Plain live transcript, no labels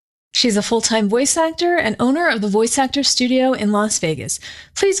She's a full-time voice actor and owner of the Voice Actor Studio in Las Vegas.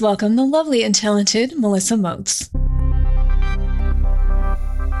 Please welcome the lovely and talented Melissa Moats.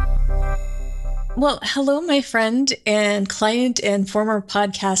 Well, hello, my friend and client and former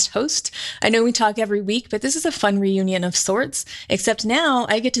podcast host. I know we talk every week, but this is a fun reunion of sorts, except now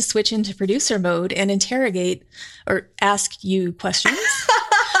I get to switch into producer mode and interrogate or ask you questions.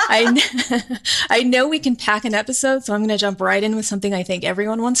 I know we can pack an episode, so I'm going to jump right in with something I think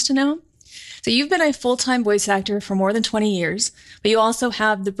everyone wants to know. So you've been a full-time voice actor for more than 20 years, but you also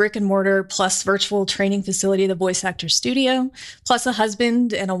have the brick and mortar plus virtual training facility, the Voice Actor Studio, plus a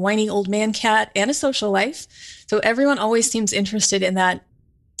husband and a whiny old man cat and a social life. So everyone always seems interested in that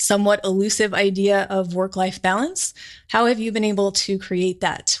somewhat elusive idea of work-life balance. How have you been able to create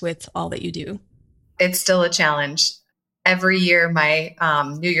that with all that you do? It's still a challenge. Every year, my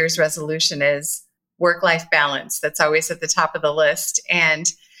New Year's resolution is work-life balance. That's always at the top of the list. And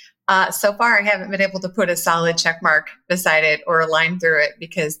so far, I haven't been able to put a solid check mark beside it or a line through it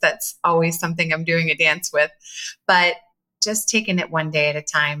because that's always something I'm doing a dance with. But just taking it one day at a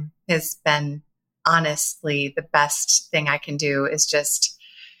time has been honestly the best thing I can do. Is just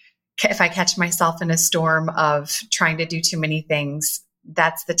if I catch myself in a storm of trying to do too many things,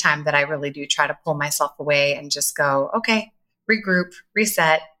 that's the time that I really do try to pull myself away and just go, okay, regroup,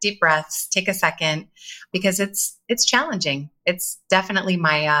 reset, deep breaths, take a second, because it's challenging. It's definitely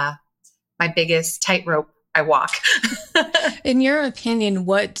my biggest tightrope I walk. In your opinion,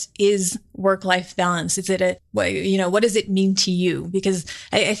 what is work-life balance? Is it what does it mean to you? Because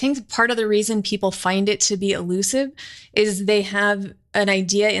I think part of the reason people find it to be elusive is they have an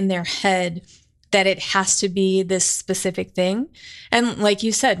idea in their head that it has to be this specific thing. And like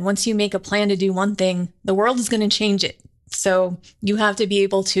you said, once you make a plan to do one thing, the world is going to change it. So you have to be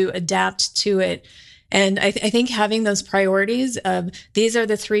able to adapt to it. And I think having those priorities of these are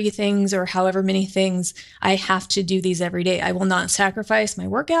the 3 things or however many things, I have to do these every day. I will not sacrifice my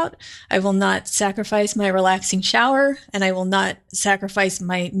workout. I will not sacrifice my relaxing shower, and I will not sacrifice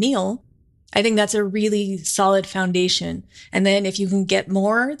my meal. I think that's a really solid foundation. And then if you can get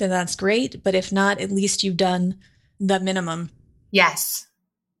more, then that's great. But if not, at least you've done the minimum. Yes,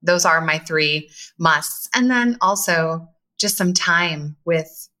 those are my 3 musts. And then also just some time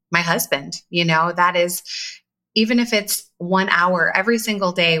with my husband. That is, even if it's 1 hour, every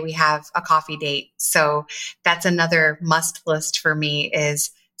single day we have a coffee date. So that's another must list for me,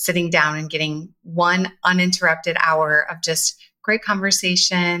 is sitting down and getting 1 uninterrupted hour of just great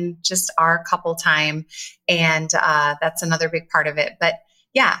conversation, just our couple time. And that's another big part of it. But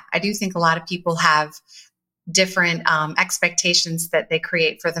yeah, I do think a lot of people have different expectations that they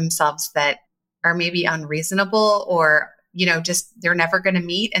create for themselves that are maybe unreasonable, or just they're never going to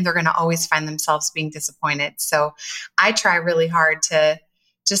meet, and they're going to always find themselves being disappointed. So I try really hard to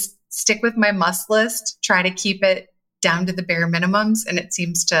just stick with my must list, try to keep it down to the bare minimums, and it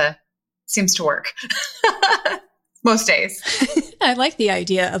seems to work most days. I like the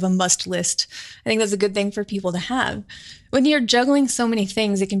idea of a must list. I think that's a good thing for people to have. When you're juggling so many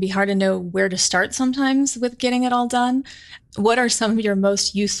things, it can be hard to know where to start sometimes with getting it all done. What are some of your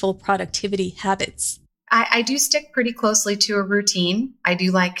most useful productivity habits? I do stick pretty closely to a routine. I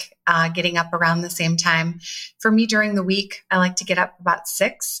do like getting up around the same time. For me, during the week, I like to get up about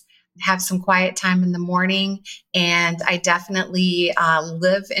 6, have some quiet time in the morning, and I definitely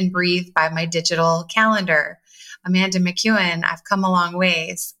live and breathe by my digital calendar. Amanda McEwen, I've come a long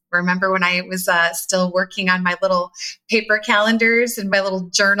ways. Remember when I was still working on my little paper calendars and my little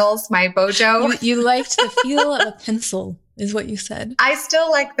journals, my Bojo? You liked the feel of a pencil, is what you said. I still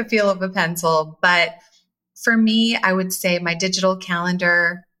like the feel of a pencil, but for me, I would say my digital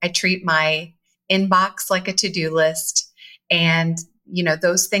calendar, I treat my inbox like a to-do list. And,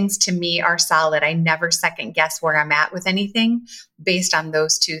 those things to me are solid. I never second guess where I'm at with anything based on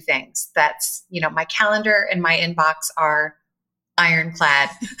those 2 things. That's, my calendar and my inbox are ironclad.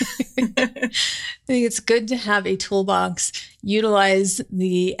 I think it's good to have a toolbox, utilize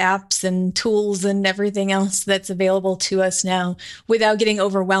the apps and tools and everything else that's available to us now without getting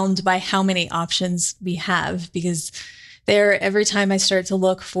overwhelmed by how many options we have, because every time I start to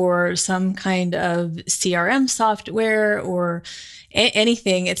look for some kind of CRM software or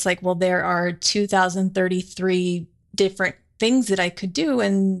anything, it's like, well, there are 2,033 different things that I could do.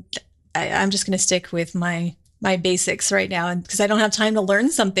 And I'm just going to stick with my basics right now, because I don't have time to learn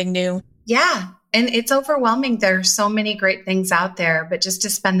something new. Yeah. And it's overwhelming. There's so many great things out there, but just to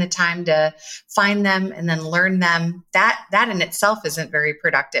spend the time to find them and then learn them, that in itself isn't very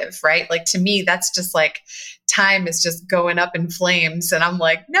productive, right? Like to me, that's just like time is just going up in flames. And I'm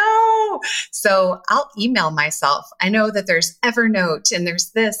like, no. So I'll email myself. I know that there's Evernote and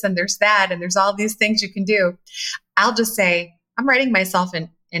there's this and there's that, and there's all these things you can do. I'll just say, I'm writing myself an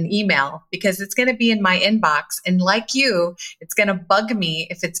email because it's going to be in my inbox. And like you, it's going to bug me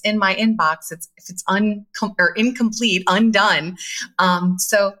if it's in my inbox, if it's incomplete, undone.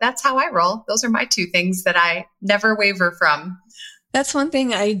 So that's how I roll. Those are my two things that I never waver from. That's one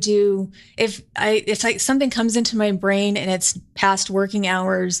thing I do. If like something comes into my brain and it's past working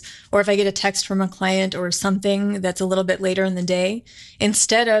hours, or if I get a text from a client or something that's a little bit later in the day,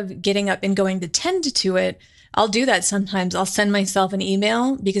 instead of getting up and going to tend to it, I'll do that sometimes. I'll send myself an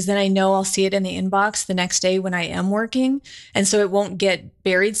email because then I know I'll see it in the inbox the next day when I am working. And so it won't get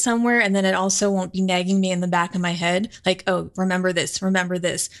buried somewhere. And then it also won't be nagging me in the back of my head. Like, oh, remember this, remember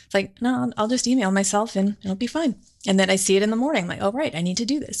this. It's like, no, I'll just email myself and it'll be fine. And then I see it in the morning. I'm like, oh, right, I need to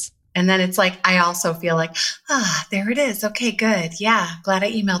do this. And then it's like, I also feel like, there it is. Okay, good. Yeah. Glad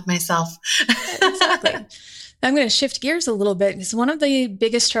I emailed myself. Exactly. I'm going to shift gears a little bit because one of the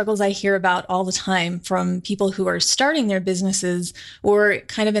biggest struggles I hear about all the time from people who are starting their businesses or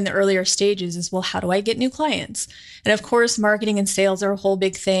kind of in the earlier stages is, well, how do I get new clients? And of course, marketing and sales are a whole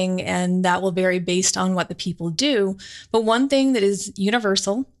big thing, and that will vary based on what the people do. But one thing that is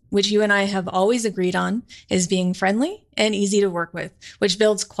universal, which you and I have always agreed on, is being friendly and easy to work with, which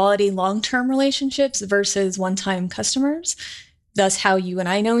builds quality long-term relationships versus one-time customers. Thus how you and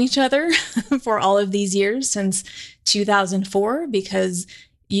I know each other for all of these years since 2004, because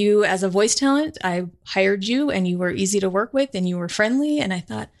you as a voice talent, I hired you and you were easy to work with and you were friendly. And I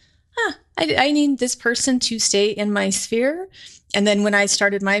thought, I need this person to stay in my sphere. And then when I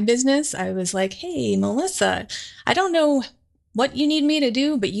started my business, I was like, hey, Melissa, I don't know what you need me to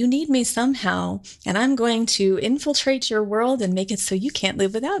do, but you need me somehow. And I'm going to infiltrate your world and make it so you can't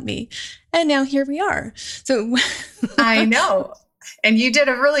live without me. And now here we are. So I know. And you did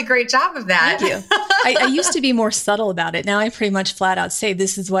a really great job of that. Thank you. I used to be more subtle about it. Now I pretty much flat out say,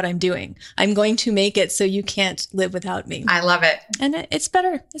 this is what I'm doing. I'm going to make it so you can't live without me. I love it. And it's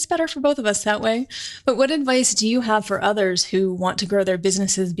better. It's better for both of us that way. But what advice do you have for others who want to grow their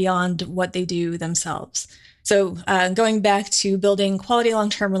businesses beyond what they do themselves? So going back to building quality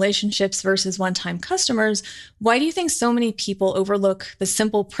long-term relationships versus one-time customers, why do you think so many people overlook the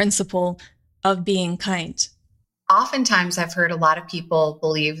simple principle of being kind? Oftentimes, I've heard a lot of people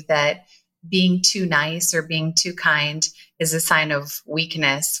believe that being too nice or being too kind is a sign of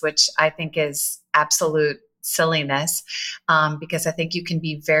weakness, which I think is absolute silliness, because I think you can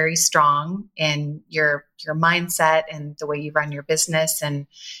be very strong in your mindset and the way you run your business, and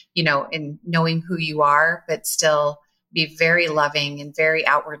in knowing who you are, but still be very loving and very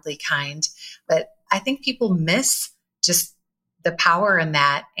outwardly kind. But I think people miss just the power in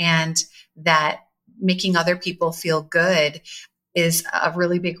that, and that making other people feel good is a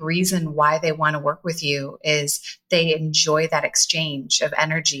really big reason why they want to work with you, is they enjoy that exchange of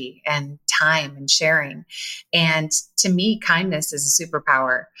energy and time and sharing. And to me, kindness is a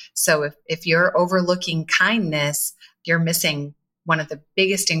superpower. So if you're overlooking kindness, you're missing one of the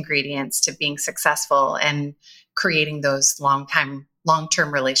biggest ingredients to being successful and creating those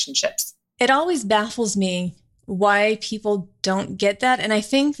long-term relationships. It always baffles me why people don't get that. And I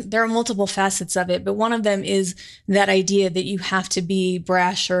think there are multiple facets of it, but one of them is that idea that you have to be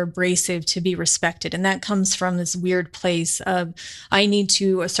brash or abrasive to be respected. And that comes from this weird place of, I need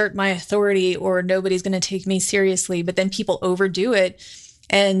to assert my authority or nobody's going to take me seriously. But then people overdo it.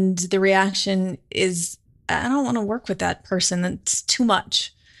 And the reaction is, I don't want to work with that person. That's too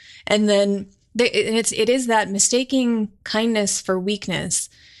much. And then it is that mistaking kindness for weakness,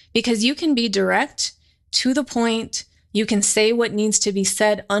 because you can be direct, to the point. You can say what needs to be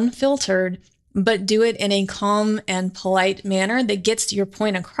said unfiltered, but do it in a calm and polite manner that gets your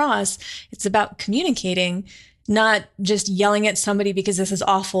point across. It's about communicating, not just yelling at somebody because this is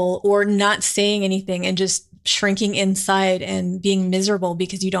awful, or not saying anything and just shrinking inside and being miserable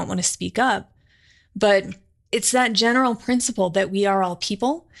because you don't want to speak up. But it's that general principle that we are all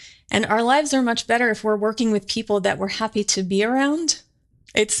people, and our lives are much better if we're working with people that we're happy to be around.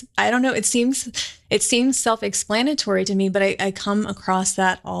 I don't know, it seems self-explanatory to me, but I come across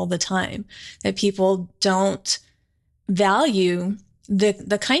that all the time, that people don't value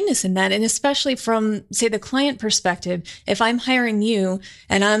the kindness in that. And especially from, say, the client perspective, if I'm hiring you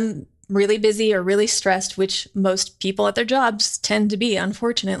and I'm really busy or really stressed, which most people at their jobs tend to be,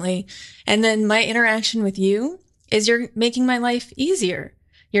 unfortunately, and then my interaction with you is you're making my life easier.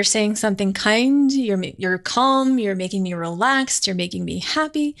 You're saying something kind. You're calm. You're making me relaxed. You're making me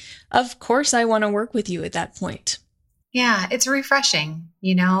happy. Of course, I want to work with you at that point. Yeah, it's refreshing,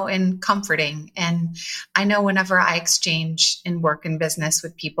 and comforting. And I know whenever I exchange in work and business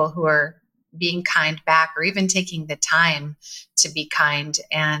with people who are being kind back or even taking the time to be kind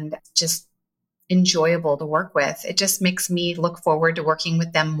and just enjoyable to work with, it just makes me look forward to working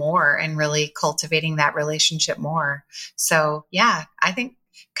with them more and really cultivating that relationship more. So yeah, I think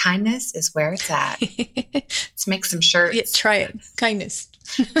kindness is where it's at. Let's make some shirts. Yeah, try it. Kindness.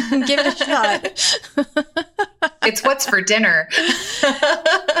 Give it a shot. It's what's for dinner.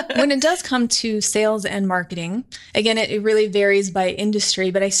 When it does come to sales and marketing, again, it really varies by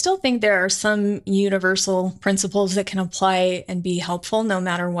industry, but I still think there are some universal principles that can apply and be helpful no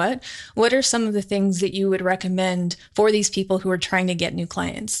matter what. What are some of the things that you would recommend for these people who are trying to get new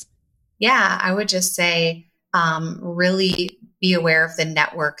clients? Yeah, I would just say really be aware of the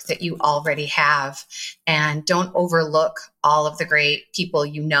network that you already have and don't overlook all of the great people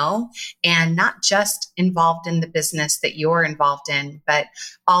and not just involved in the business that you're involved in, but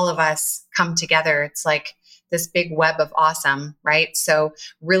all of us come together. It's like this big web of awesome, right? So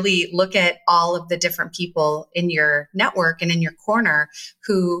really look at all of the different people in your network and in your corner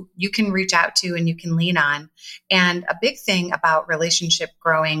who you can reach out to and you can lean on. And a big thing about relationship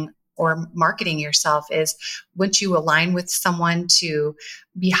growing or marketing yourself is once you align with someone to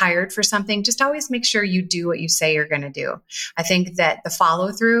be hired for something, just always make sure you do what you say you're going to do. I think that if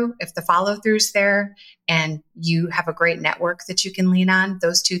the follow through's there and you have a great network that you can lean on,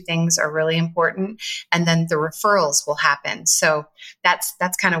 those two things are really important. And then the referrals will happen. So that's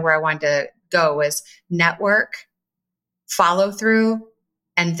kind of where I wanted to go, is network, follow through,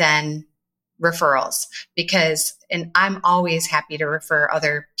 and then referrals, and I'm always happy to refer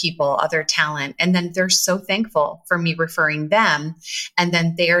other people, other talent. And then they're so thankful for me referring them. And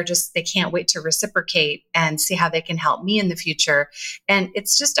then they can't wait to reciprocate and see how they can help me in the future. And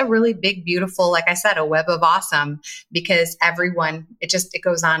it's just a really big, beautiful, like I said, a web of awesome, because it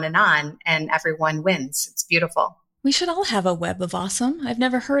goes on and everyone wins. It's beautiful. We should all have a web of awesome. I've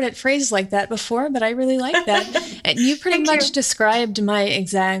never heard it phrased like that before, but I really like that. And you pretty much described my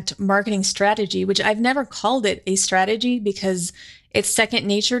exact marketing strategy, which I've never called it a strategy because it's second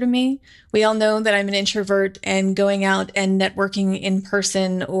nature to me. We all know that I'm an introvert, and going out and networking in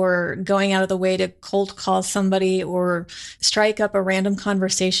person or going out of the way to cold call somebody or strike up a random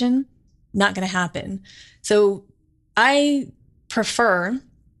conversation, not going to happen. So I prefer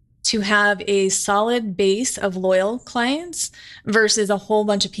to have a solid base of loyal clients versus a whole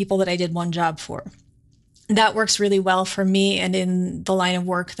bunch of people that I did one job for. That works really well for me and in the line of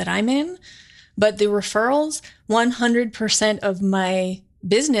work that I'm in. But the referrals, 100% of my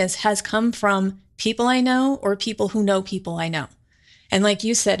business has come from people I know or people who know people I know. And like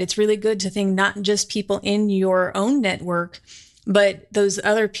you said, it's really good to think not just people in your own network, but those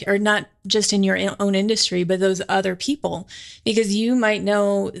other, or not just in your own industry, but those other people, because you might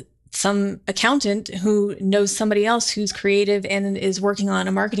know some accountant who knows somebody else who's creative and is working on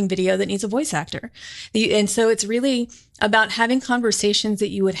a marketing video that needs a voice actor. And so it's really about having conversations that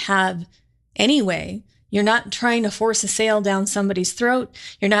you would have anyway. You're not trying to force a sale down somebody's throat.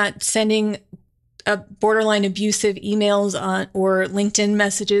 You're not sending borderline abusive emails or LinkedIn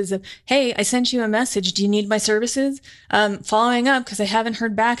messages of, hey, I sent you a message. Do you need my services? Following up because I haven't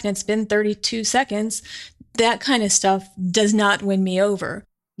heard back and it's been 32 seconds. That kind of stuff does not win me over.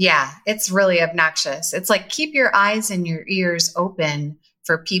 Yeah, it's really obnoxious. It's like, keep your eyes and your ears open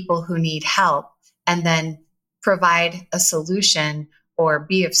for people who need help, and then provide a solution or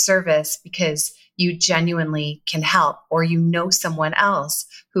be of service because you genuinely can help, or someone else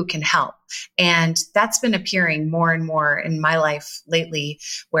who can help. And that's been appearing more and more in my life lately,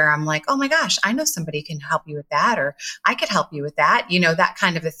 where I'm like, oh my gosh, I know somebody who can help you with that, or I could help you with that, that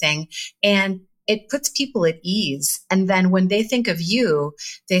kind of a thing. And it puts people at ease. And then when they think of you,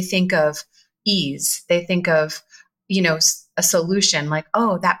 they think of ease. They think of, a solution, like,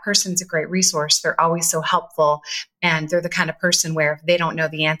 oh, that person's a great resource. They're always so helpful. And they're the kind of person where if they don't know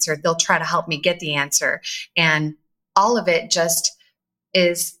the answer, they'll try to help me get the answer. And all of it just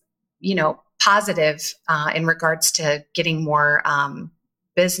is, positive in regards to getting more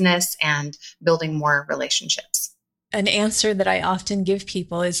business and building more relationships. An answer that I often give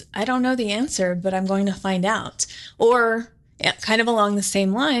people is, I don't know the answer, but I'm going to find out. Or kind of along the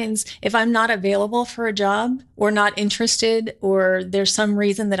same lines, if I'm not available for a job or not interested, or there's some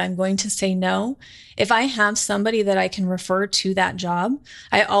reason that I'm going to say no, if I have somebody that I can refer to that job,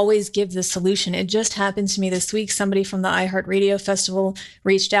 I always give the solution. It just happened to me this week. Somebody from the iHeartRadio Festival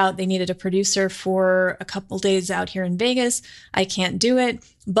reached out. They needed a producer for a couple days out here in Vegas. I can't do it.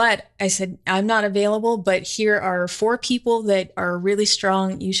 But I said, I'm not available, but here are 4 people that are really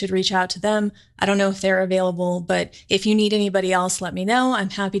strong. You should reach out to them. I don't know if they're available, but if you need anybody else, let me know.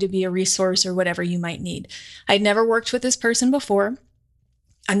 I'm happy to be a resource or whatever you might need. I'd never worked with this person before.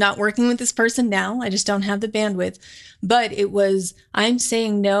 I'm not working with this person now. I just don't have the bandwidth. But it was, I'm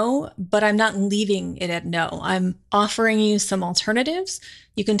saying no, but I'm not leaving it at no. I'm offering you some alternatives.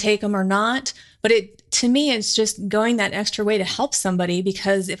 You can take them or not. But to me, it's just going that extra way to help somebody,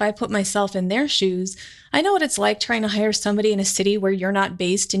 because if I put myself in their shoes, I know what it's like trying to hire somebody in a city where you're not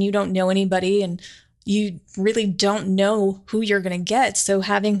based and you don't know anybody and you really don't know who you're going to get. So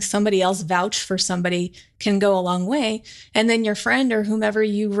having somebody else vouch for somebody can go a long way. And then your friend or whomever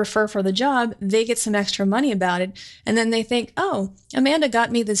you refer for the job, they get some extra money about it. And then they think, oh, Amanda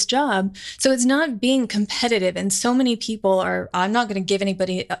got me this job. So it's not being competitive. And so many people I'm not going to give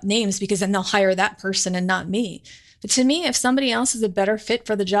anybody names because then they'll hire that person and not me. But to me, if somebody else is a better fit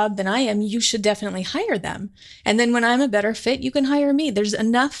for the job than I am, you should definitely hire them. And then when I'm a better fit, you can hire me. There's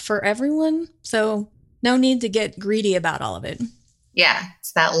enough for everyone. So no need to get greedy about all of it. Yeah.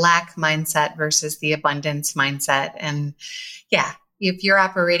 It's that lack mindset versus the abundance mindset. And yeah, if you're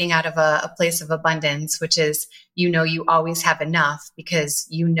operating out of a place of abundance, which is, you always have enough because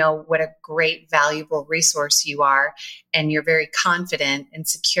you know what a great, valuable resource you are, and you're very confident and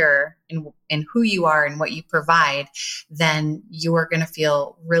secure in who you are and what you provide, then you are going to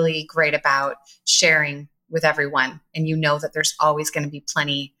feel really great about sharing with everyone. And you know that there's always going to be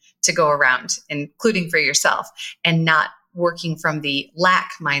plenty to go around, including for yourself, and not working from the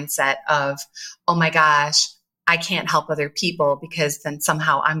lack mindset of, oh my gosh, I can't help other people because then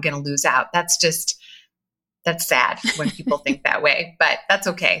somehow I'm going to lose out. That's sad when people think that way, but that's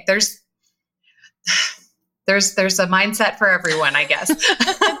okay. There's a mindset for everyone, I guess.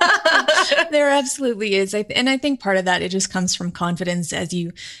 There absolutely is. And I think part of that, it just comes from confidence as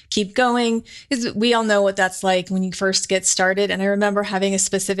you keep going, because we all know what that's like when you first get started. And I remember having a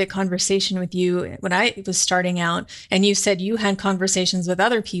specific conversation with you when I was starting out, and you said you had conversations with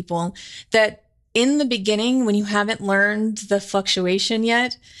other people that in the beginning, when you haven't learned the fluctuation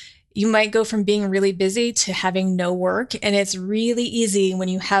yet, you might go from being really busy to having no work. And it's really easy when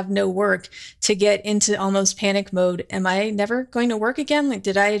you have no work to get into almost panic mode. Am I never going to work again? Like,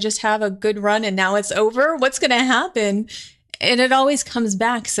 did I just have a good run and now it's over? What's going to happen? And it always comes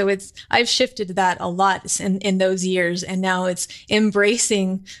back. So I've shifted that a lot in those years. And now it's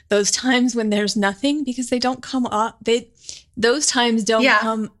embracing those times when there's nothing, because they don't come up. Those times don't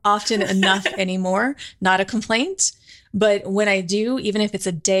come often enough anymore. Not a complaint. But when I do, even if it's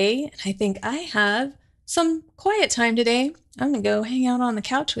a day, and I think I have some quiet time today, I'm going to go hang out on the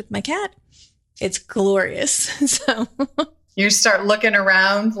couch with my cat. It's glorious. So you start looking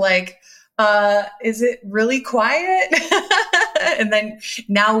around like, is it really quiet? And then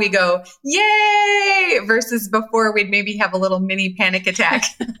now we go, yay, versus before we'd maybe have a little mini panic attack.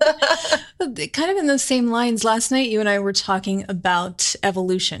 Kind of in those same lines, last night you and I were talking about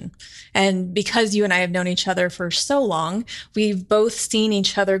evolution. And because you and I have known each other for so long, we've both seen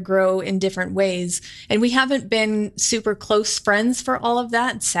each other grow in different ways. And we haven't been super close friends for all of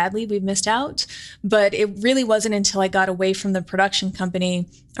that. Sadly, we've missed out. But it really wasn't until I got away from the production company,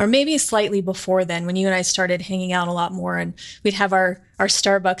 or maybe slightly before then, when you and I started hanging out a lot more, and we'd have our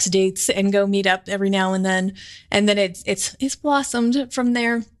Starbucks dates and go meet up every now and then. And then it's blossomed from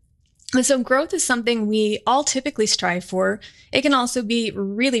there. And so growth is something we all typically strive for. It can also be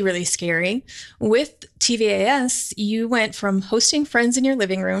really, really scary. With TVAS, you went from hosting friends in your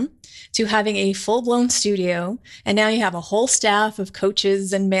living room to having a full-blown studio. And now you have a whole staff of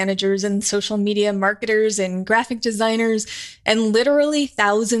coaches and managers and social media marketers and graphic designers and literally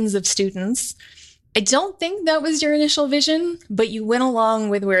thousands of students. I don't think that was your initial vision, but you went along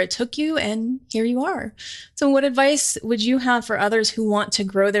with where it took you, and here you are. So what advice would you have for others who want to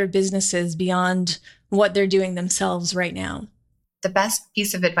grow their businesses beyond what they're doing themselves right now? The best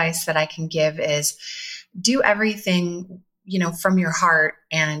piece of advice that I can give is do everything, from your heart,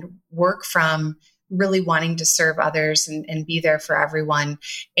 and work from really wanting to serve others and be there for everyone,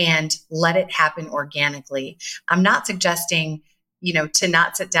 and let it happen organically. I'm not suggesting to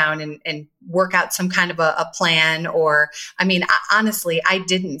not sit down and work out some kind of a plan, honestly, I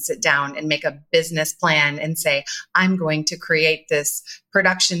didn't sit down and make a business plan and say, I'm going to create this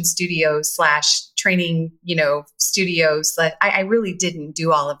production studio / training, studios. That I really didn't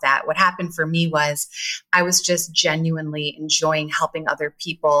do all of that. What happened for me was I was just genuinely enjoying helping other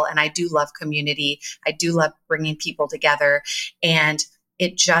people. And I do love community. I do love bringing people together. And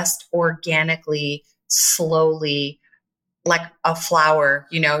it just organically, slowly, like a flower,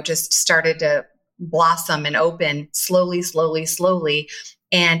 just started to blossom and open slowly, slowly, slowly.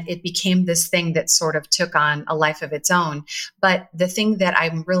 And it became this thing that sort of took on a life of its own. But the thing that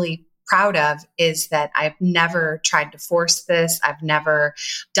I'm really proud of is that I've never tried to force this. I've never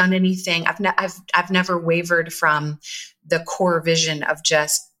done anything. I've never wavered from the core vision of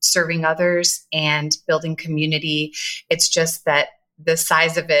just serving others and building community. It's just that the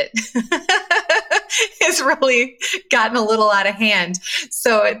size of it has really gotten a little out of hand.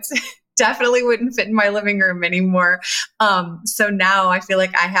 So it's definitely wouldn't fit in my living room anymore. So now I feel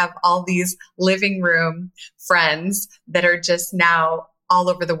like I have all these living room friends that are just now all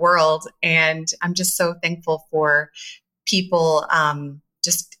over the world. And I'm just so thankful for people,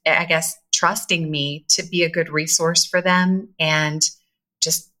 just, I guess, trusting me to be a good resource for them and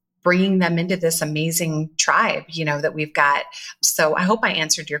just bringing them into this amazing tribe, that we've got. So I hope I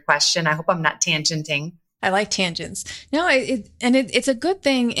answered your question. I hope I'm not tangenting. I like tangents. No, it's a good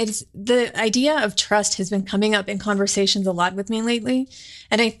thing. It's the idea of trust has been coming up in conversations a lot with me lately.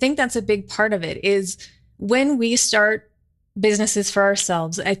 And I think that's a big part of it is when we start businesses for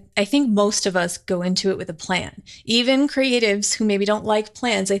ourselves, I think most of us go into it with a plan. Even creatives who maybe don't like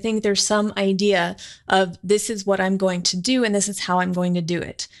plans, I think there's some idea of this is what I'm going to do and this is how I'm going to do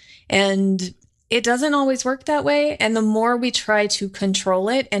it. And it doesn't always work that way. And the more we try to control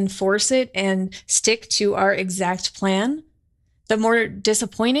it and force it and stick to our exact plan, the more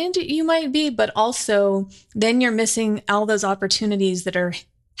disappointed you might be, but also then you're missing all those opportunities that are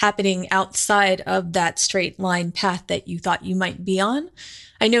happening outside of that straight line path that you thought you might be on.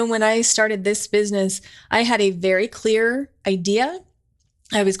 I know when I started this business, I had a very clear idea.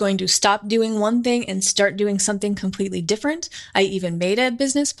 I was going to stop doing one thing and start doing something completely different. I even made a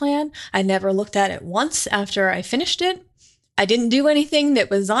business plan. I never looked at it once after I finished it. I didn't do anything that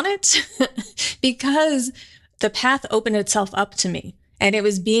was on it because the path opened itself up to me. And it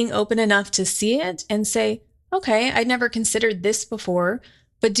was being open enough to see it and say, okay, I'd never considered this before,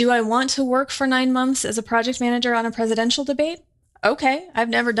 but do I want to work for 9 months as a project manager on a presidential debate? Okay, I've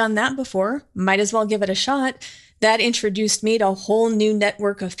never done that before. Might as well give it a shot. That introduced me to a whole new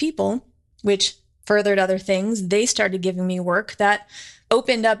network of people, which furthered other things. They started giving me work that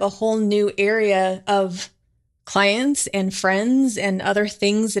opened up a whole new area of clients and friends and other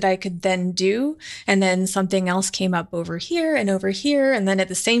things that I could then do. And then something else came up over here and over here. And then at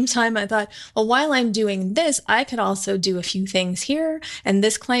the same time, I thought, well, while I'm doing this, I could also do a few things here. And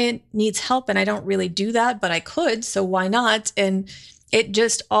this client needs help. And I don't really do that, but I could. So why not? And it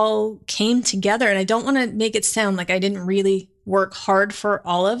just all came together. And I don't want to make it sound like I didn't really work hard for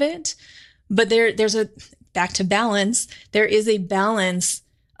all of it, but there's a back to balance. There is a balance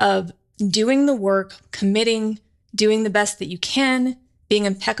of doing the work, committing, doing the best that you can, being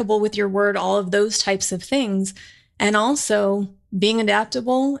impeccable with your word, all of those types of things, and also being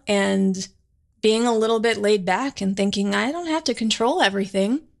adaptable and being a little bit laid back and thinking, I don't have to control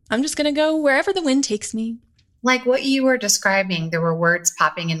everything. I'm just going to go wherever the wind takes me. Like what you were describing, there were words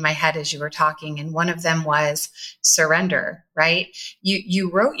popping in my head as you were talking, and one of them was surrender, right? You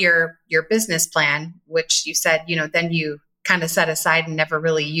wrote your business plan, which you said, then you kind of set aside and never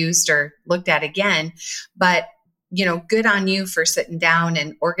really used or looked at again. But, good on you for sitting down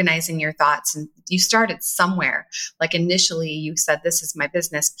and organizing your thoughts. And you started somewhere. Like initially you said, this is my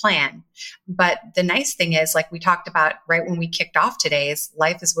business plan. But the nice thing is, like we talked about right when we kicked off today, is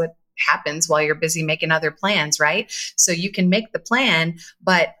life is what happens while you're busy making other plans, right? So you can make the plan,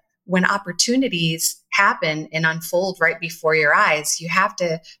 but when opportunities happen and unfold right before your eyes, you have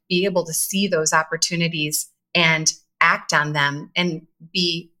to be able to see those opportunities and act on them and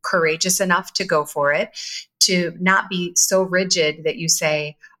be courageous enough to go for it, to not be so rigid that you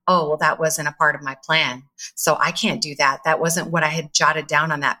say, oh, well, that wasn't a part of my plan, so I can't do that. That wasn't what I had jotted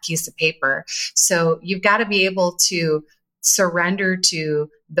down on that piece of paper. So you've got to be able to surrender to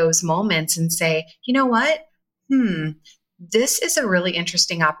those moments and say, you know what? This is a really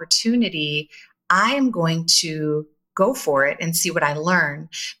interesting opportunity. I am going to go for it and see what I learn.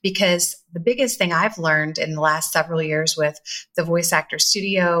 Because the biggest thing I've learned in the last several years with the Voice Actor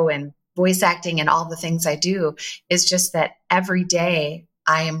Studio and voice acting and all the things I do is just that every day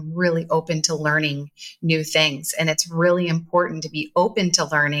I am really open to learning new things. And it's really important to be open to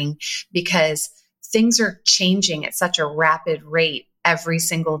learning because things are changing at such a rapid rate every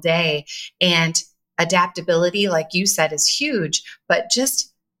single day. And adaptability, like you said, is huge, but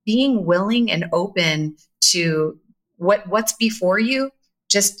just being willing and open to what's before you,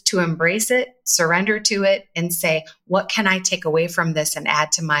 just to embrace it, surrender to it, and say, what can I take away from this and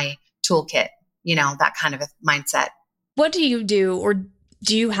add to my toolkit? That kind of a mindset. What do you do, or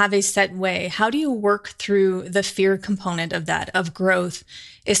do you have a set way? How do you work through the fear component of that, of growth,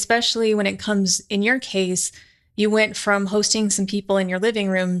 especially when it comes, in your case, you went from hosting some people in your living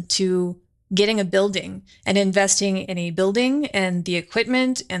room to getting a building and investing in a building and the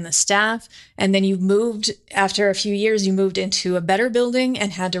equipment and the staff. And then you moved, after a few years, you moved into a better building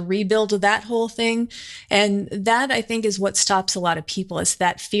and had to rebuild that whole thing. And that, I think, is what stops a lot of people. It's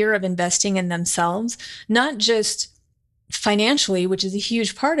that fear of investing in themselves, not just financially, which is a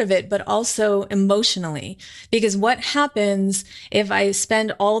huge part of it, but also emotionally. Because what happens if I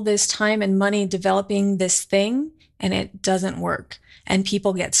spend all this time and money developing this thing and it doesn't work and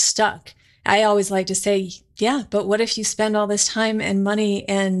people get stuck? I always like to say, yeah, but what if you spend all this time and money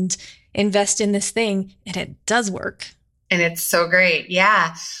and invest in this thing and it does work? And it's so great.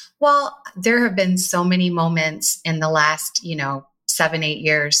 Yeah. Well, there have been so many moments in the last, 7-8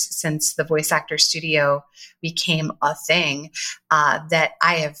 years since the Voice Actor Studio became a thing, that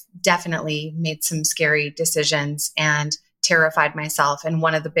I have definitely made some scary decisions and terrified myself. And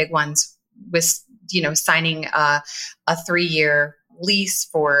one of the big ones was, signing a 3-year lease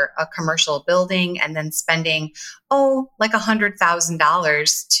for a commercial building and then spending, like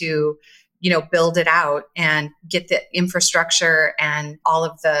 $100,000 to, build it out and get the infrastructure and all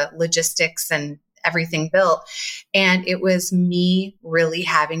of the logistics and everything built. And it was me really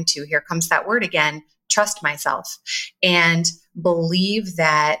having to, here comes that word again, trust myself and believe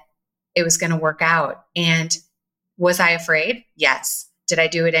that it was going to work out. And was I afraid? Yes. Did I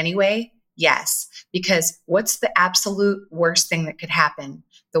do it anyway? Yes. Because what's the absolute worst thing that could happen?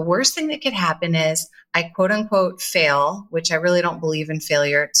 The worst thing that could happen is I quote unquote fail, which I really don't believe in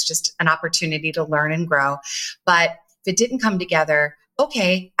failure. It's just an opportunity to learn and grow. But if it didn't come together,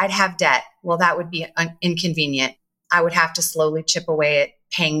 okay, I'd have debt. Well, that would be inconvenient. I would have to slowly chip away at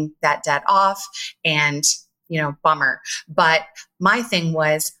paying that debt off and, bummer. But my thing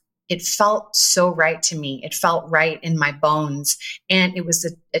was, it felt so right to me. It felt right in my bones. And it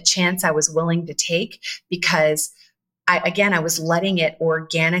was a chance I was willing to take because I was letting it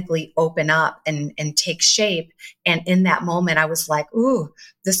organically open up and take shape. And in that moment, I was like, ooh,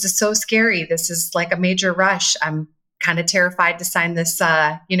 this is so scary. This is like a major rush. I'm kind of terrified to sign this,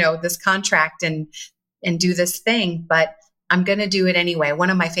 this contract and do this thing, but I'm going to do it anyway. One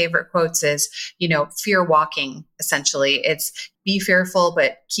of my favorite quotes is, fear walking, essentially. It's be fearful,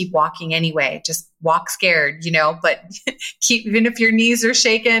 but keep walking anyway. Just walk scared, but keep, even if your knees are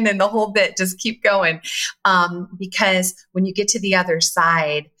shaking and the whole bit, just keep going. Because when you get to the other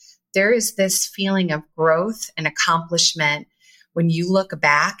side, there is this feeling of growth and accomplishment when you look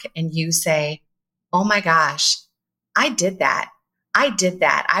back and you say, oh my gosh, I did that.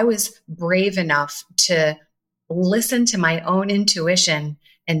 I was brave enough to listen to my own intuition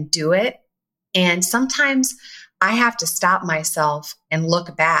and do it. And sometimes I have to stop myself and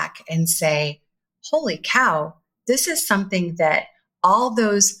look back and say, holy cow, this is something that all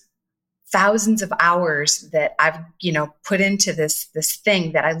those thousands of hours that I've, put into this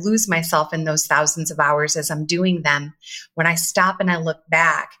thing, that I lose myself in those thousands of hours as I'm doing them. When I stop and I look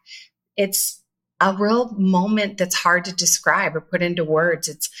back, it's a real moment that's hard to describe or put into words.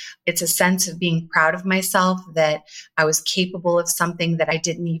 It's a sense of being proud of myself, that I was capable of something that I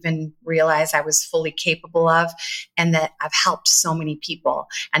didn't even realize I was fully capable of, and that I've helped so many people.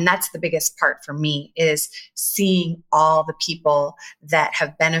 And that's the biggest part for me, is seeing all the people that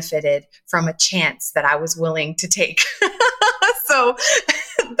have benefited from a chance that I was willing to take. So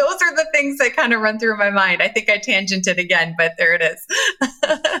those are the things that kind of run through my mind. I think I tangented again, but there it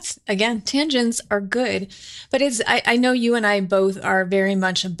is. Again, tangents are good, but I know you and I both are very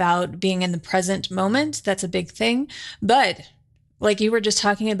much about being in the present moment. That's a big thing. But like you were just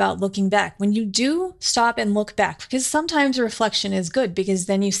talking about looking back, when you do stop and look back, because sometimes reflection is good because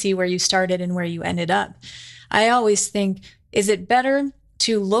then you see where you started and where you ended up. I always think, is it better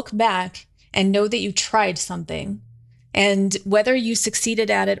to look back and know that you tried something, and whether you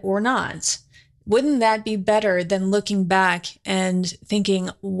succeeded at it or not, wouldn't that be better than looking back and thinking,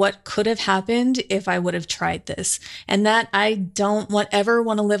 what could have happened if I would have tried this? And that I don't ever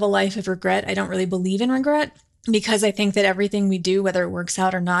want to live a life of regret. I don't really believe in regret, because I think that everything we do, whether it works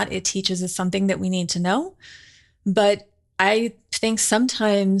out or not, it teaches us something that we need to know. But I think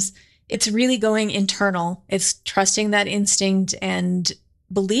sometimes it's really going internal. It's trusting that instinct and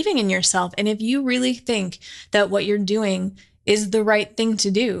believing in yourself. And if you really think that what you're doing is the right thing to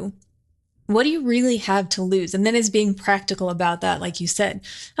do, What do you really have to lose? And then is being practical about that, like you said.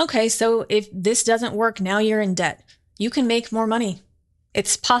 Okay, so if this doesn't work, now you're in debt. You can make more money.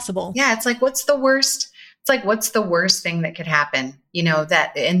 It's possible. Yeah, it's like, what's the worst? It's like, what's the worst thing that could happen?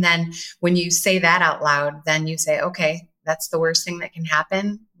 That, and then when you say that out loud, then you say, okay, that's the worst thing that can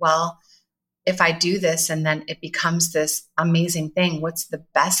happen. Well, if I do this and then it becomes this amazing thing, what's the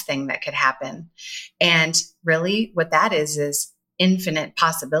best thing that could happen? And really what that is infinite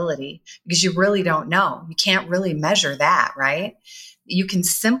possibility, because you really don't know. You can't really measure that, right? You can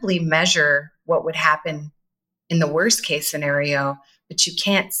simply measure what would happen in the worst case scenario, but you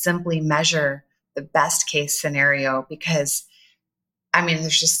can't simply measure the best case scenario, because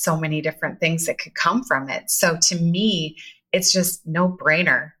there's just so many different things that could come from it. So to me, it's just no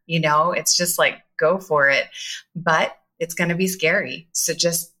brainer, it's just like, go for it, but it's going to be scary. So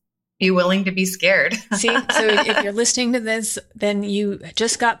just be willing to be scared. See, so if you're listening to this, then you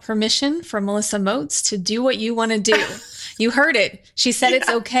just got permission from Melissa Moats to do what you want to do. You heard it. She said it's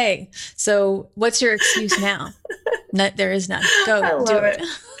okay. So what's your excuse now? There is none. Go do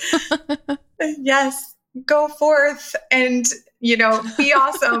it. Yes, go forth and, be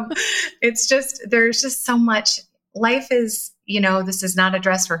awesome. It's just, there's just so much. Life is, this is not a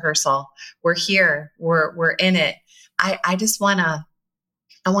dress rehearsal. We're here. We're in it. I just want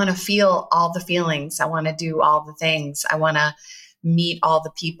to feel all the feelings. I want to do all the things. I want to meet all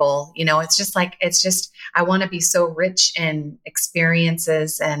the people. I want to be so rich in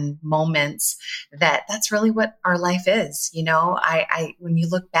experiences and moments that's really what our life is. When you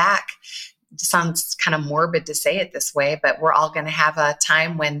look back, it sounds kind of morbid to say it this way, but we're all going to have a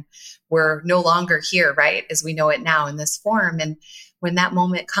time when we're no longer here, right? As we know it now in this form. And when that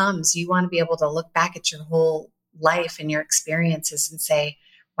moment comes, you want to be able to look back at your whole life and your experiences and say,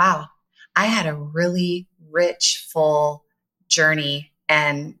 wow, I had a really rich, full journey,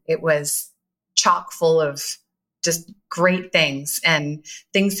 and it was chock full of just great things and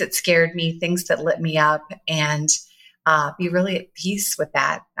things that scared me, things that lit me up, and be really at peace with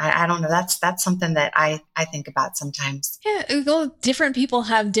that. I don't know. That's something that I think about sometimes. Yeah. Well, different people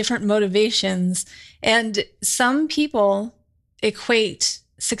have different motivations, and some people equate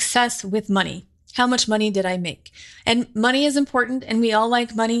success with money. How much money did I make? And money is important, and we all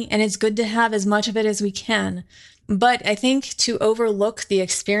like money, and it's good to have as much of it as we can. But I think to overlook the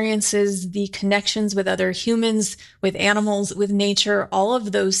experiences, the connections with other humans, with animals, with nature, all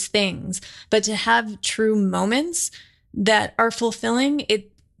of those things, but to have true moments that are fulfilling,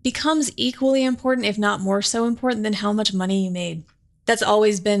 it becomes equally important, if not more so important, than how much money you made. That's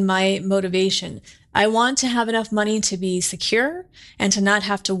always been my motivation. I want to have enough money to be secure and to not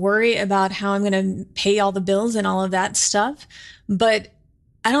have to worry about how I'm going to pay all the bills and all of that stuff. But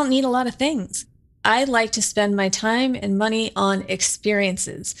I don't need a lot of things. I like to spend my time and money on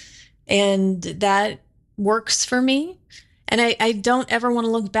experiences, and that works for me. And I don't ever want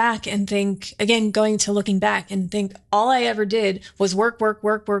to look back and think, again, going to looking back and think all I ever did was work.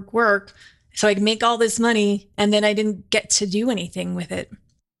 So I could make all this money, and then I didn't get to do anything with it.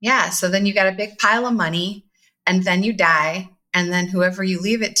 Yeah. So then you got a big pile of money, and then you die. And then whoever you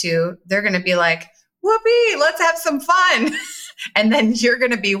leave it to, they're going to be like, whoopee, let's have some fun. And then you're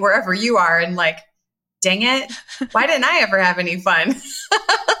going to be wherever you are and like, dang it, why didn't I ever have any fun?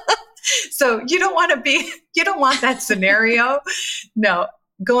 So you don't want that scenario. No,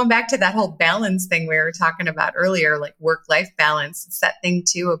 going back to that whole balance thing we were talking about earlier, like work-life balance, it's that thing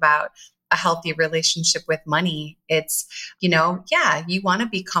too about a healthy relationship with money. It's, you want to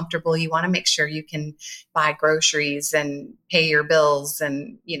be comfortable. You want to make sure you can buy groceries and pay your bills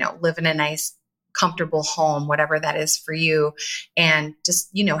and, live in a nice, comfortable home, whatever that is for you, and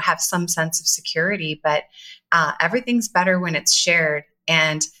just, have some sense of security. But everything's better when it's shared.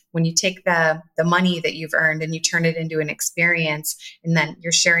 And when you take the money that you've earned and you turn it into an experience, and then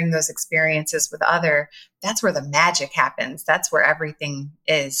you're sharing those experiences with that's where the magic happens. That's where everything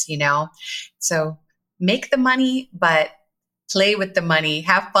is, So make the money, but play with the money,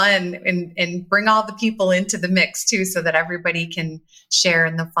 have fun, and bring all the people into the mix too, so that everybody can share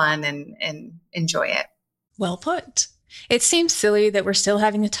in the fun and enjoy it. Well put. It seems silly that we're still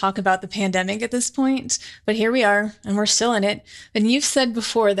having to talk about the pandemic at this point, but here we are, and we're still in it. And you've said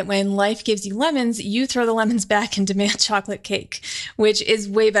before that when life gives you lemons, you throw the lemons back and demand chocolate cake, which is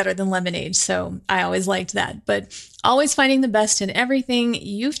way better than lemonade. So I always liked that. But always finding the best in everything,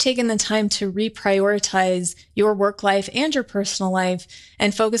 you've taken the time to reprioritize your work life and your personal life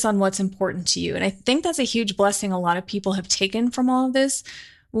and focus on what's important to you. And I think that's a huge blessing a lot of people have taken from all of this.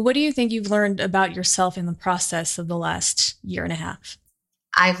 What do you think you've learned about yourself in the process of the last year and a half?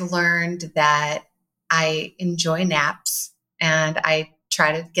 I've learned that I enjoy naps, and I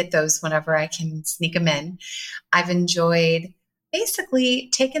try to get those whenever I can sneak them in. I've enjoyed basically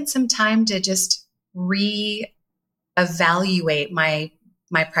taking some time to just reevaluate my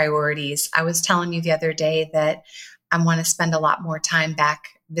priorities. I was telling you the other day that I want to spend a lot more time back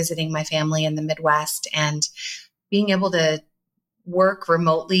visiting my family in the Midwest and being able to work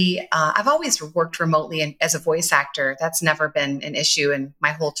remotely. I've always worked remotely as a voice actor. That's never been an issue in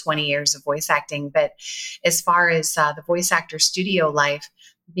my whole 20 years of voice acting. But as far as the voice actor studio life,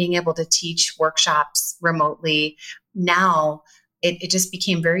 being able to teach workshops remotely, now it just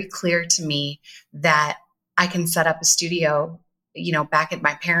became very clear to me that I can set up a studio, back at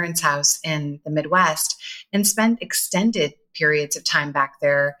my parents' house in the Midwest and spend extended periods of time back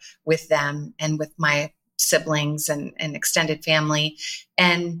there with them and with my siblings and extended family,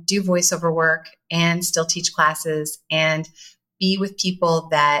 and do voiceover work and still teach classes and be with people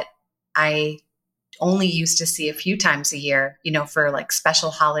that I only used to see a few times a year, for like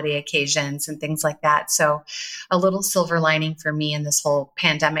special holiday occasions and things like that. So a little silver lining for me in this whole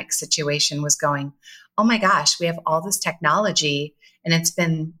pandemic situation was going, oh my gosh, we have all this technology and it's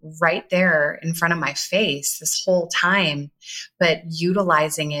been right there in front of my face this whole time, but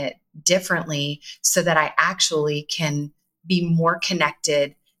utilizing it differently so that I actually can be more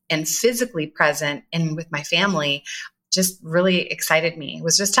connected and physically present and with my family just really excited me. I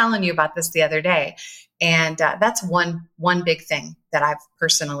was just telling you about this the other day. And that's one big thing that I've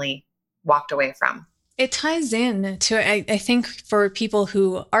personally walked away from. It ties in to, I think for people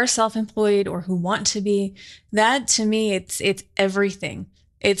who are self-employed or who want to be, that to me, it's everything.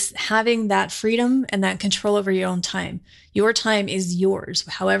 It's having that freedom and that control over your own time. Your time is yours,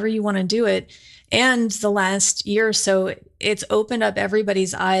 however you want to do it. And the last year or so, it's opened up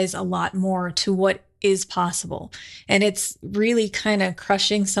everybody's eyes a lot more to what is possible. And it's really kind of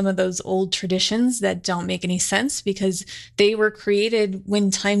crushing some of those old traditions that don't make any sense because they were created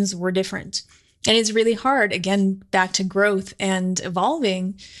when times were different. And it's really hard, again, back to growth and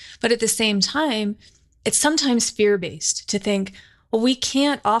evolving. But at the same time, it's sometimes fear-based to think, well, we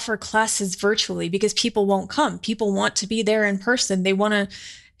can't offer classes virtually because people won't come. People want to be there in person. They want to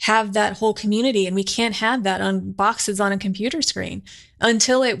have that whole community, and we can't have that on boxes on a computer screen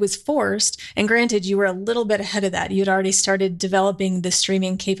until it was forced. And granted, you were a little bit ahead of that. You'd already started developing the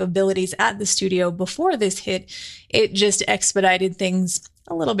streaming capabilities at the studio before this hit. It just expedited things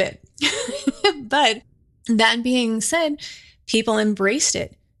a little bit. But that being said, people embraced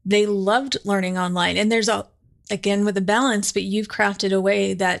it. They loved learning online. And there's again, with a balance, but you've crafted a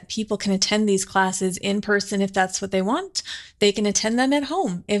way that people can attend these classes in person if that's what they want. They can attend them at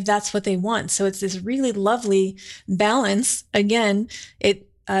home if that's what they want. So it's this really lovely balance. Again, it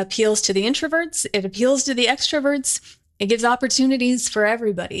appeals to the introverts. It appeals to the extroverts. It gives opportunities for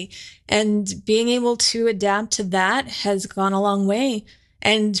everybody. And being able to adapt to that has gone a long way.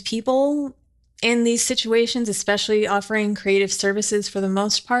 And people in these situations, especially offering creative services for the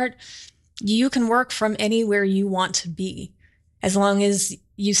most part, you can work from anywhere you want to be. As long as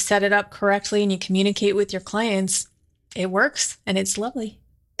you set it up correctly and you communicate with your clients, it works and it's lovely.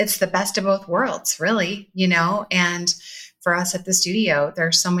 It's the best of both worlds, really, and for us at the studio, there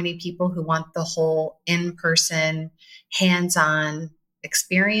are so many people who want the whole in-person, hands-on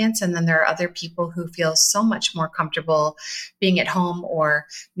experience. And then there are other people who feel so much more comfortable being at home, or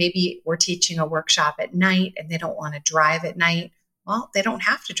maybe we're teaching a workshop at night and they don't want to drive at night. Well, they don't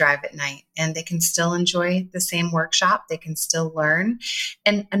have to drive at night and they can still enjoy the same workshop. They can still learn.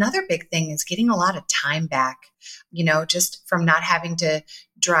 And another big thing is getting a lot of time back, just from not having to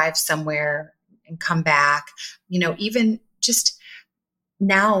drive somewhere and come back, even just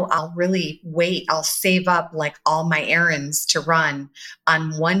now I'll really wait. I'll save up like all my errands to run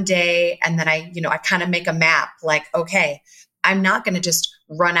on one day. And then I kind of make a map like, okay, I'm not going to just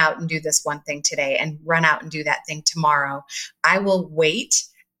run out and do this one thing today and run out and do that thing tomorrow. I will wait.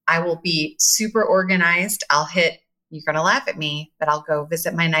 I will be super organized. You're going to laugh at me, but I'll go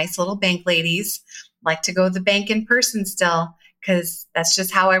visit my nice little bank ladies. Like to go to the bank in person still, because that's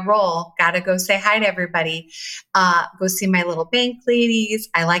just how I roll. Got to go say hi to everybody. Go see my little bank ladies.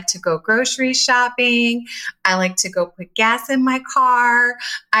 I like to go grocery shopping. I like to go put gas in my car.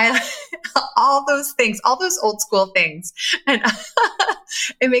 All those things, all those old school things. And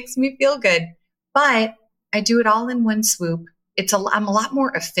it makes me feel good. But I do it all in one swoop. I'm a lot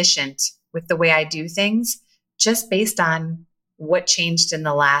more efficient with the way I do things, just based on what changed in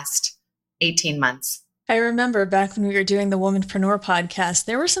the last 18 months. I remember back when we were doing the Womanpreneur podcast,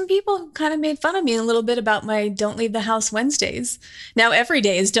 there were some people who kind of made fun of me a little bit about my Don't Leave the House Wednesdays. Now every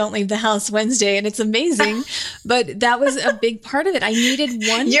day is Don't Leave the House Wednesday, and it's amazing. But that was a big part of it. I needed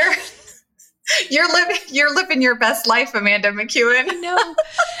one. You're living your best life, Amanda McEwen. I know.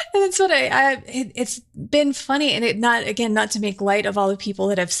 And that's what it's been funny. And not to make light of all the people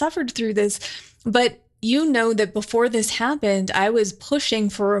that have suffered through this, but that before this happened, I was pushing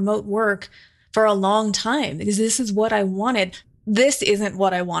for remote work for a long time because this is what I wanted. This isn't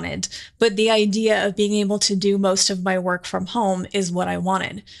what I wanted, but the idea of being able to do most of my work from home is what I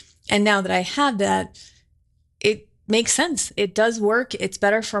wanted. And now that I have that, it makes sense. It does work. It's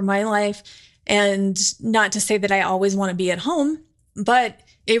better for my life. And not to say that I always want to be at home, but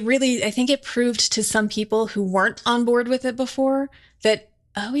I think it proved to some people who weren't on board with it before that,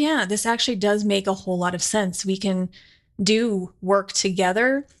 oh yeah, this actually does make a whole lot of sense. We can do work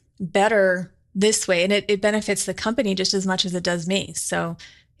together better this way. And it benefits the company just as much as it does me. So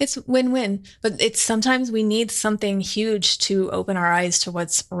it's win-win, but sometimes we need something huge to open our eyes to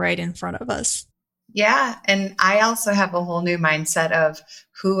what's right in front of us. Yeah. And I also have a whole new mindset of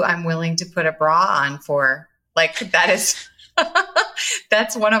who I'm willing to put a bra on for. Like that's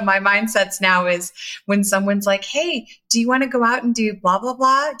one of my mindsets now is when someone's like, hey, do you want to go out and do blah, blah,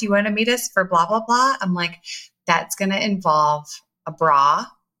 blah? Do you want to meet us for blah, blah, blah? I'm like, that's going to involve a bra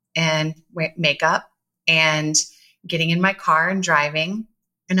and makeup and getting in my car and driving.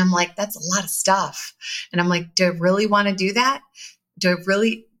 And I'm like, that's a lot of stuff. And I'm like, do I really want to do that? Do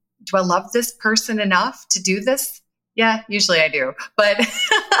I love this person enough to do this? Yeah, usually I do. But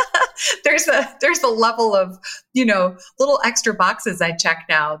there's a level of, little extra boxes I check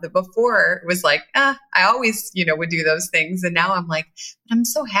now that before it was like, I always, would do those things. And now I'm like, I'm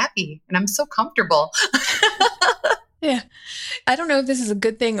so happy and I'm so comfortable. Yeah. I don't know if this is a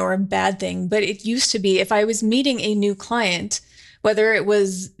good thing or a bad thing, but it used to be if I was meeting a new client, whether it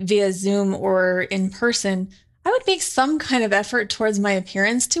was via Zoom or in person, I would make some kind of effort towards my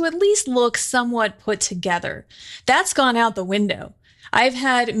appearance to at least look somewhat put together. That's gone out the window. I've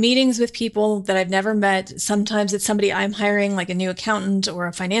had meetings with people that I've never met. Sometimes it's somebody I'm hiring, like a new accountant or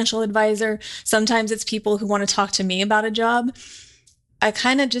a financial advisor. Sometimes it's people who want to talk to me about a job. I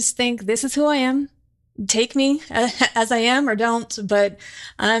kind of just think, this is who I am. Take me as I am or don't, but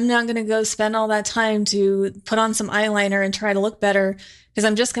I'm not going to go spend all that time to put on some eyeliner and try to look better because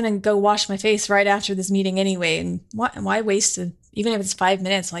I'm just going to go wash my face right after this meeting anyway. And why waste it? Even if it's 5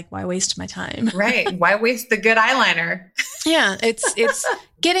 minutes, like why waste my time? Right. Why waste the good eyeliner? Yeah. It's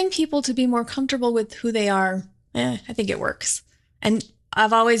getting people to be more comfortable with who they are. I think it works. And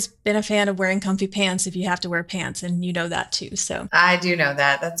I've always been a fan of wearing comfy pants if you have to wear pants, and you know that too. So I do know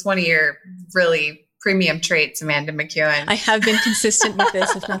that. That's one of your really premium traits, Amanda McEwen. I have been consistent with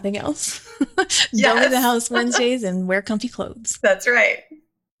this, if nothing else. Yes. Don't leave the house Wednesdays and wear comfy clothes. That's right.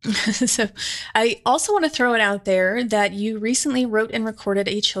 So I also want to throw it out there that you recently wrote and recorded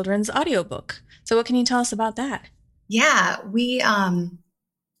a children's audiobook. So what can you tell us about that? Yeah, we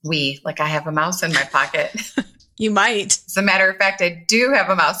like I have a mouse in my pocket. You might. As a matter of fact, I do have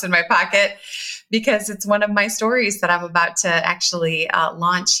a mouse in my pocket because it's one of my stories that I'm about to actually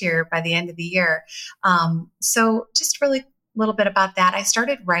launch here by the end of the year. So just really a little bit about that. I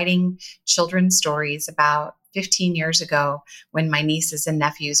started writing children's stories about 15 years ago when my nieces and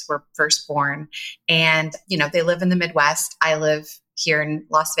nephews were first born. And, they live in the Midwest. I live here in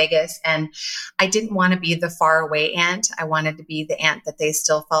Las Vegas. And I didn't want to be the far away aunt. I wanted to be the aunt that they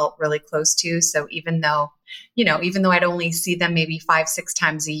still felt really close to. So even though I'd only see them maybe 5-6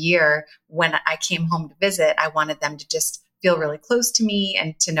 times a year, when I came home to visit, I wanted them to just feel really close to me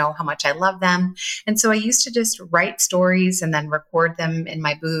and to know how much I love them. And so I used to just write stories and then record them in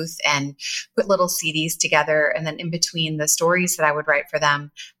my booth and put little CDs together. And then in between the stories that I would write for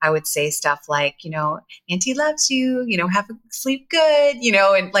them, I would say stuff like, Auntie loves you, have a sleep good,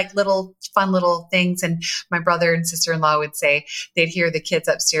 and like little fun little things. And my brother and sister-in-law would say they'd hear the kids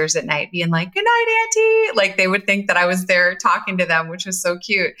upstairs at night being like, good night, Auntie. Like they would think that I was there talking to them, which was so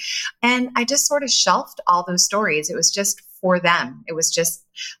cute. And I just sort of shelved all those stories. It was just for them. It was just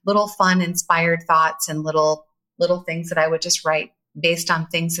little fun, inspired thoughts and little things that I would just write based on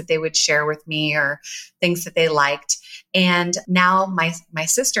things that they would share with me or things that they liked. And now my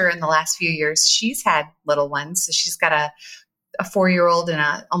sister in the last few years, she's had little ones. So she's got a 4-year-old and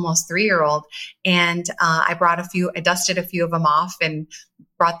a almost 3-year-old. And I dusted a few of them off and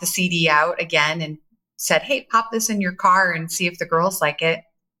brought the CD out again and said, hey, pop this in your car and see if the girls like it.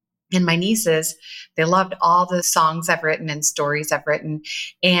 And my nieces, they loved all the songs I've written and stories I've written.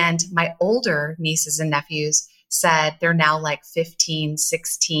 And my older nieces and nephews said, they're now like 15,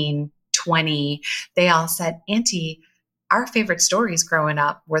 16, 20. They all said, Auntie, our favorite stories growing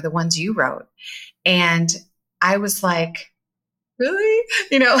up were the ones you wrote. And I was like, really?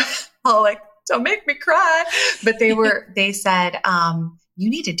 All like, don't make me cry. But they said, you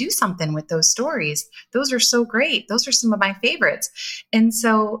need to do something with those stories. Those are so great. Those are some of my favorites. And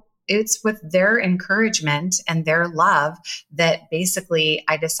so it's with their encouragement and their love that basically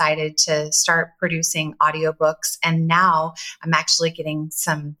I decided to start producing audiobooks. And now I'm actually getting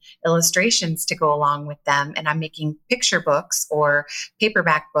some illustrations to go along with them. And I'm making picture books or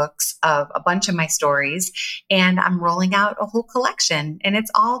paperback books of a bunch of my stories. And I'm rolling out a whole collection. And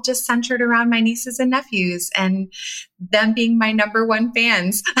it's all just centered around my nieces and nephews and them being my number one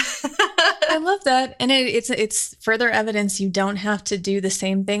fans. I love that. And it's further evidence you don't have to do the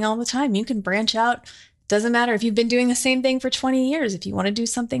same thing all the time. You can branch out. Doesn't matter if you've been doing the same thing for 20 years. If you want to do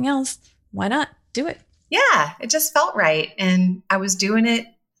something else, why not? Do it. Yeah, it just felt right. And I was doing it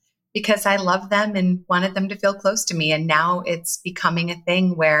because I loved them and wanted them to feel close to me. And now it's becoming a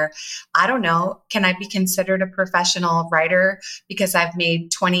thing where, I don't know, can I be considered a professional writer because I've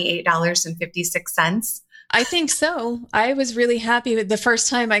made $28.56? I think so. I was really happy with the first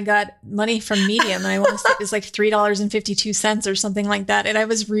time I got money from Medium. And I want to say it was like $3.52 or something like that. And I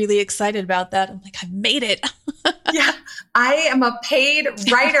was really excited about that. I'm like, I made it. Yeah, I am a paid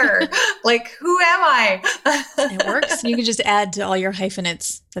writer. Like, who am I? It works. You can just add to all your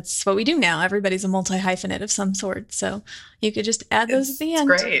hyphenates. That's what we do now. Everybody's a multi-hyphenate of some sort. So you could just add those at the end.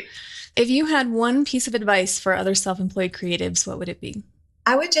 Great. If you had one piece of advice for other self-employed creatives, what would it be?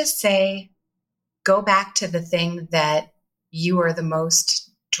 I would just say, go back to the thing that you were the most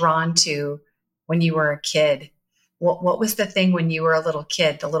drawn to when you were a kid. What was the thing when you were a little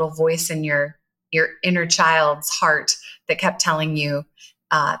kid, the little voice in your inner child's heart that kept telling you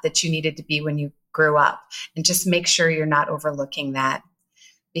that you needed to be when you grew up? And just make sure you're not overlooking that,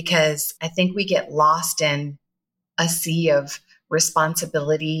 because I think we get lost in a sea of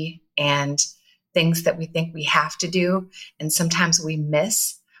responsibility and things that we think we have to do. And sometimes we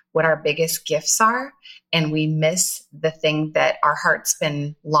miss what our biggest gifts are, and we miss the thing that our heart's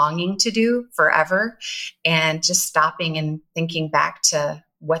been longing to do forever. And just stopping and thinking back to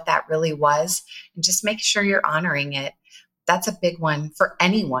what that really was, and just make sure you're honoring it. That's a big one for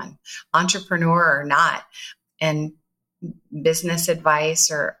anyone, entrepreneur or not. And business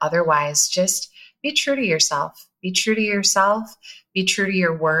advice or otherwise, just be true to yourself. Be true to yourself. Be true to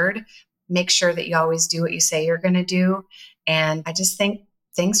your word. Make sure that you always do what you say you're going to do. And I just think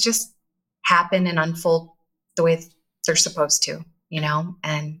things just happen and unfold the way they're supposed to,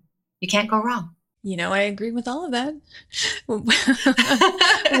 and you can't go wrong. I agree with all of that.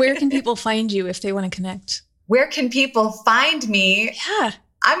 Where can people find you if they want to connect? Where can people find me? Yeah.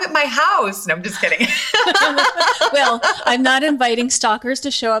 I'm at my house. No, I'm just kidding. Well, I'm not inviting stalkers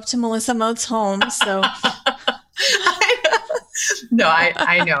to show up to Melissa Moat's home, so... No,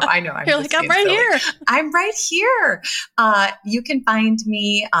 I know. You're like, I'm right here. I'm right here. You can find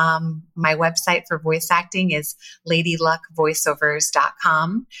me. My website for voice acting is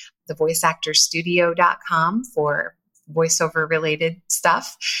ladyluckvoiceovers.com, thevoiceactorstudio.com for voiceover related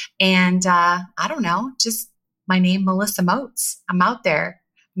stuff. And I don't know, just my name, Melissa Moats. I'm out there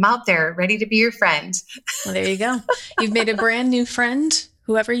ready to be your friend. Well, there you go. You've made a brand new friend,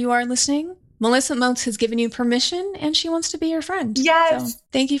 whoever you are listening. Melissa Moats has given you permission, and she wants to be your friend. Yes. So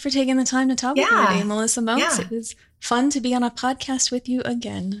thank you for taking the time to talk with me today, Melissa Moats. Yeah. It was fun to be on a podcast with you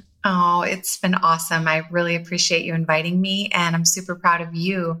again. Oh, it's been awesome. I really appreciate you inviting me, and I'm super proud of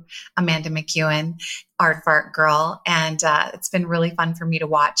you, Amanda McEwen, Aardvark Girl. And it's been really fun for me to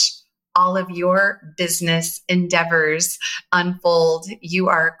watch all of your business endeavors unfold. You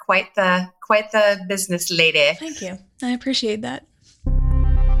are quite the business lady. Thank you. I appreciate that.